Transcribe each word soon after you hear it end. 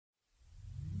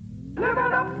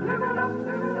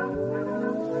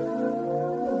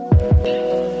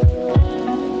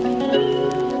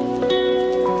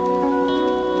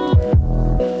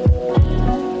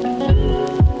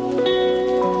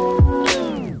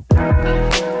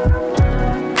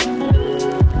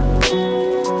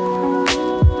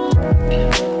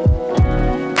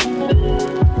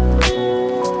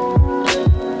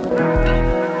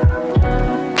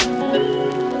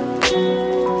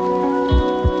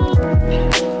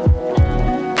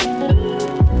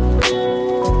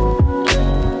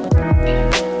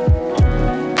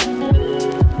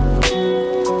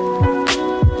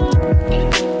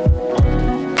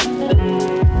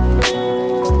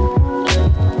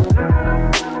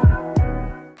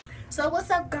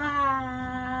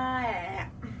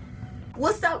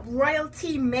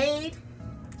royalty made.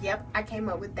 Yep, I came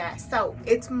up with that. So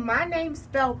it's my name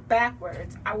spelled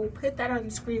backwards. I will put that on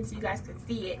the screen so you guys can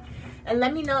see it, and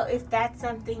let me know if that's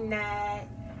something that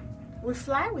would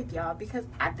fly with y'all, because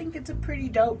I think it's a pretty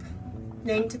dope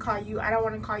name to call you. I don't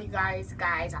want to call you guys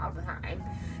all the time,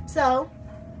 so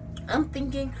I'm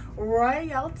thinking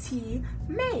royalty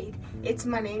made. It's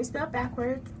my name spelled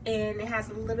backwards, and it has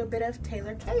a little bit of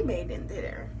Taylor K made in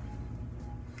there.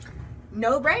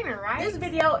 No brainer, right? This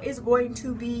video is going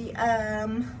to be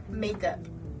makeup.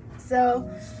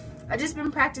 So I just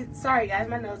been practicing. Sorry guys,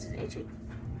 my nose is itchy.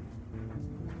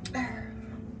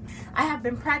 I have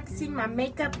been practicing my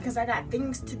makeup because I got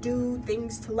things to do,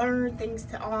 things to learn, things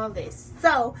to all this.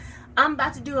 So I'm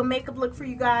about to do a makeup look for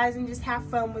you guys and just have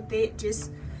fun with it.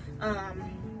 Just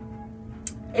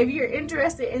if you're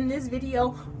interested in this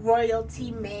video,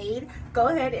 royalty made, go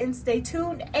ahead and stay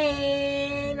tuned,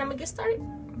 and I'm gonna get started.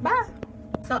 Bye.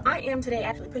 So I am today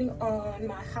actually putting on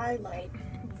my highlight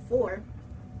before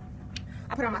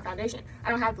I put on my foundation.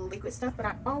 I don't have the liquid stuff, but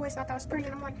I always thought that was pretty,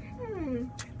 and I'm like,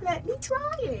 let me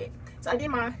try it. So I did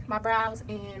my brows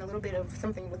and a little bit of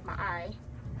something with my eye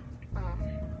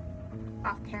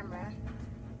off camera.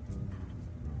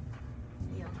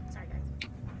 Yeah, sorry guys.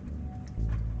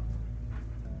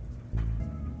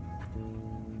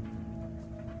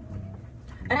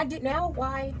 And I get now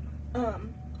why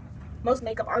most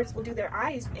makeup artists will do their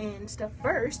eyes and stuff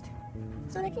first,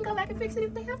 so they can go back and fix it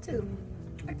if they have to.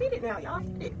 I get it now, y'all. I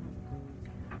get it.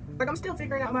 Like, I'm still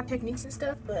figuring out my techniques and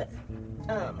stuff, but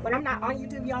when I'm not on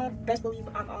YouTube, y'all best believe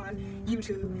I'm on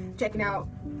YouTube checking out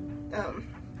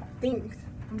things.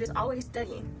 I'm just always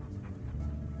studying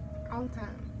all the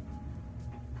time.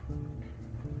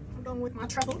 I'm done with my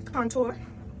treble contour.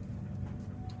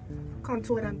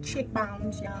 Contour them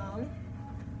cheekbones, y'all.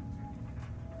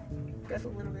 Just a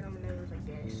little bit on the nose, I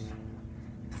guess.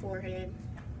 Forehead.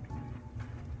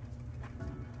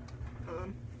 I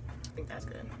think that's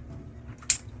good.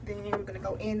 Then we're gonna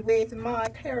go in with my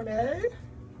caramel.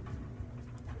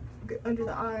 Get under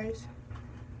the eyes.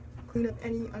 Clean up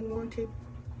any unwanted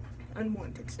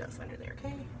stuff under there,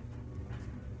 okay?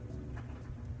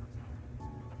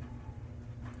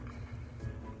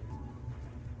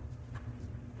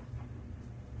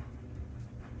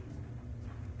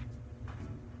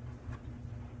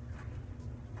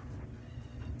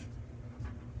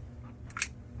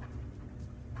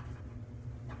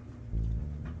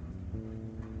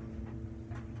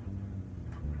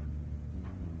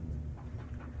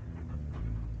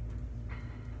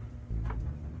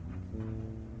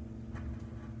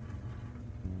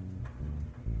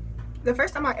 The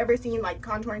first time I ever seen like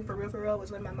contouring for real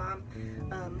was when my mom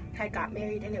had got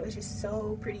married, and it was just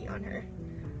so pretty on her.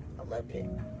 I loved it.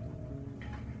 And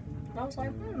I was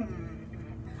like,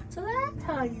 so that's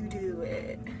how you do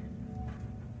it.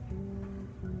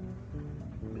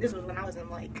 This was when I was in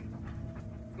like,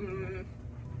 I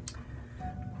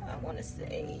want to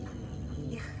say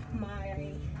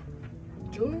my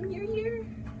junior year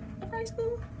of high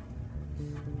school.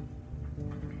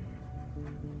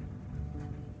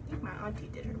 My auntie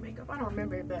did her makeup. I don't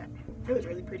remember, but it was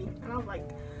really pretty. And I was like,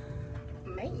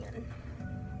 man.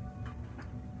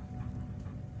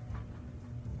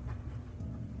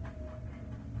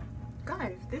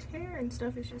 Guys, this hair and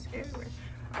stuff is just everywhere.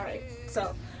 Alright,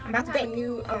 so I'm about to make a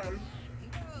new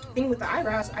thing with the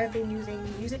eyebrows. I've been using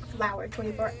Music Flower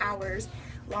 24 Hours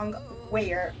Long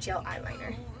Wear Gel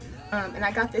Eyeliner. And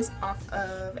I got this off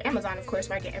of Amazon, of course,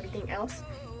 where I get everything else.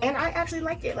 And I actually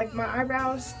like it. Like, my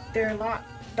eyebrows, they're a lot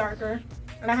darker,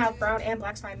 and I have brown and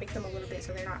black, so I make them a little bit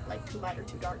so they're not like too light or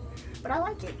too dark, but I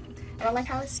like it, and I like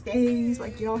how it stays.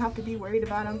 Like, you don't have to be worried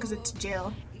about them because it's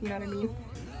gel, you know what I mean?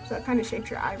 So it kind of shapes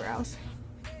your eyebrows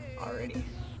already,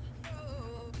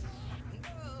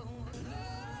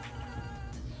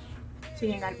 so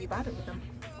you ain't gotta be bothered with them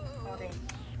all day.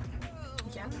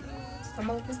 Yeah, some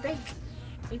of this day.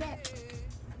 See that?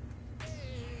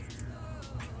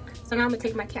 So now I'm gonna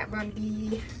take my Kat Von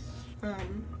D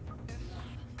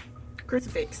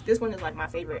crucifix. This one is like my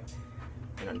favorite,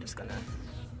 and I'm just gonna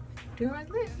do my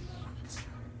lips.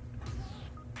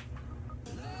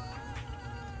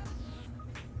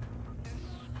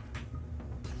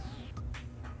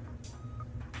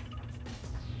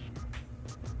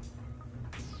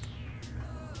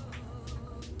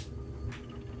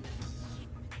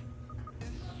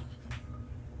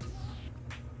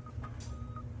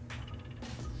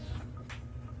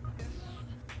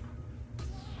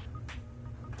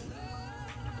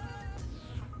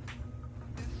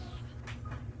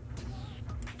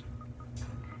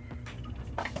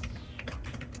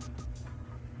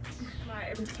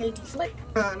 KD Slick.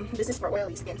 This is for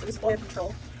oily skin, so this is oil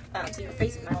control. so your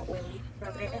face is not oily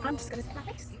rather than, and I'm just gonna set my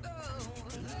face.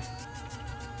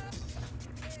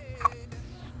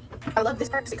 I love this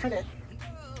part because it kind of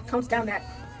tones down that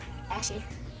ashy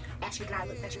dry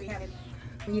look that you be having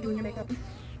when you're doing your makeup.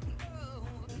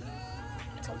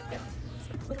 Tone it down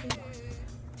just a little bit more.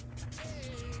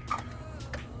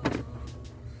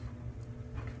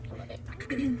 I love it.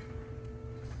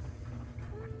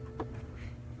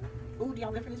 Ooh, do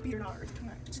y'all live for this beat or not? Or is it too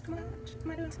much? Is it too much?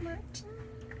 Am I doing too much?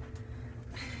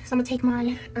 So I'm gonna take my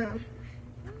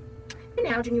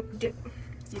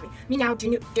Me Now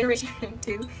Generation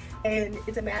 2, and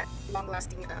it's a matte,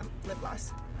 long-lasting lip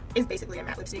gloss. It's basically a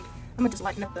matte lipstick. I'm gonna just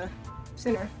lighten up the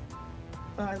center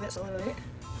lips a little bit,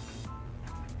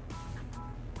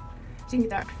 so you can get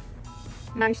that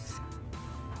nice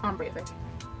ombre effect.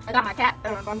 I got my Kat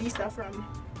Von D stuff from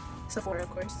Sephora, of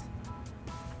course.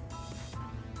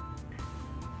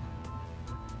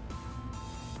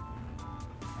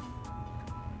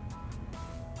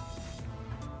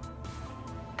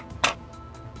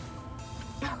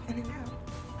 And then now,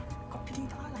 go to the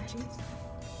eyelashes.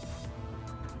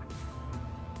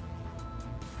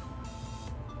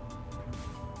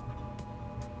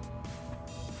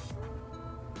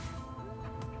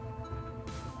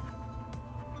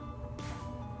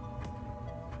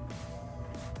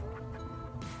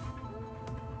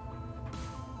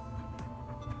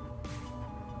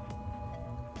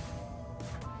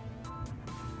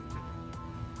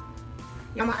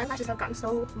 Yeah, my eyelashes have gotten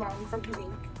so long from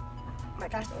using my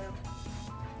castor oil.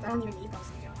 I don't even need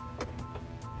those anymore.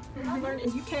 What I learned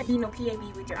is you can't be no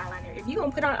PAB with your eyeliner. If you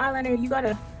gonna put on eyeliner, you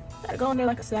gotta go in there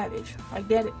like a savage, like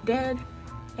dead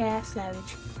ass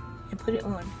savage, and put it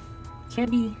on. You can't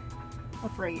be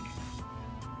afraid.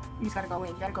 You just gotta go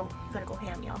in. You gotta go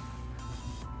ham, y'all.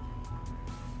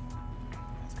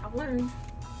 That's what I've learned.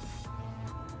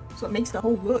 So it makes the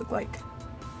whole look like.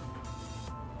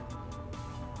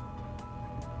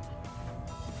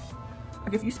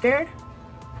 Like if you're scared,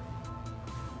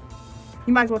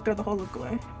 you might as well throw the whole look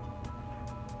away.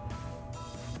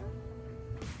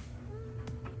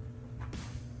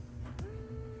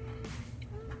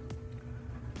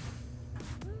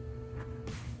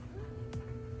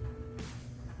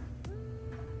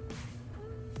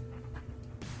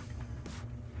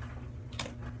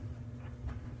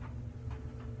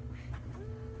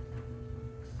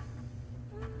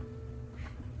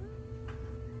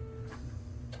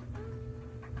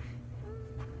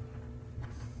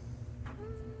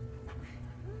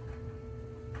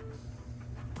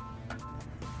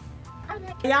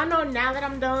 Y'all know now that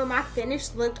I'm done with my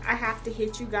finished look, I have to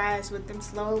hit you guys with them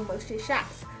slow motion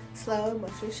shots.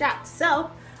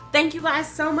 So thank you guys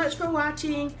so much for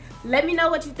watching. Let me know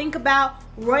what you think about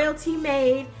Royalty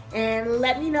Made, and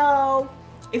let me know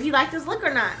if you like this look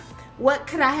or not. What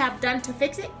could I have done to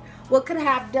fix it? What could I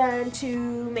have done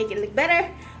to make it look better?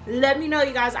 Let me know,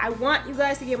 you guys. I want you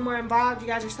guys to get more involved. You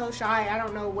guys are so shy. I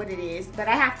don't know what it is, but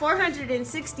I have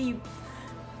 460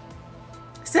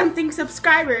 something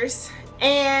subscribers,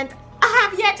 and I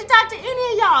have yet to talk to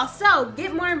any of y'all. So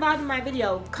get more involved in my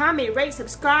video. Comment, rate,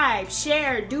 subscribe,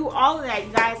 share, do all of that,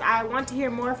 you guys. I want to hear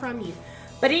more from you.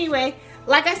 But anyway,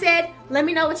 like I said, let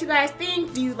me know what you guys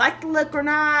think. Do you like the look or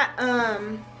not?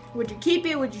 Would you keep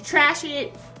it? Would you trash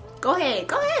it? Go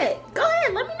ahead.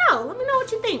 Let me know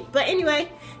what you think. But anyway,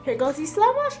 here goes these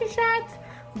slow motion shots.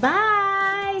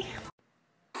 Bye.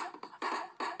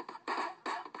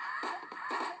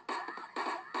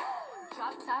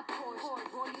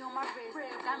 On my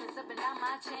wrist, diamonds up and down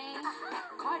my chain.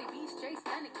 Cardi B straight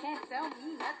stunning, can't tell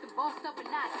me nothing. Bossed up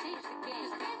and I changed the game.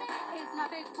 It's my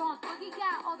big bronze boogie,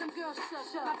 got all them girls shook.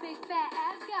 My big fat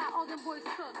ass got all them boys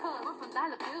cooked. We're from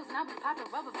dollar bills, now we poppin'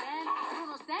 rubber bands.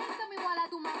 Bruno sang to me while I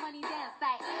do my money dance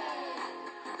like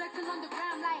flexing on the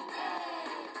ground like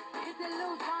hit the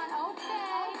little John,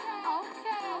 okay.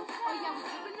 Oh yeah, we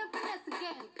keeping the finesse and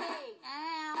getting paid.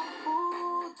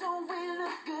 Ooh, don't we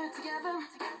look good together?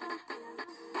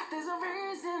 There's a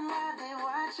reason why they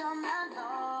watch all night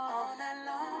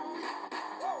long.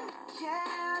 Yeah,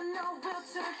 I know we'll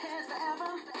turn heads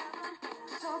forever.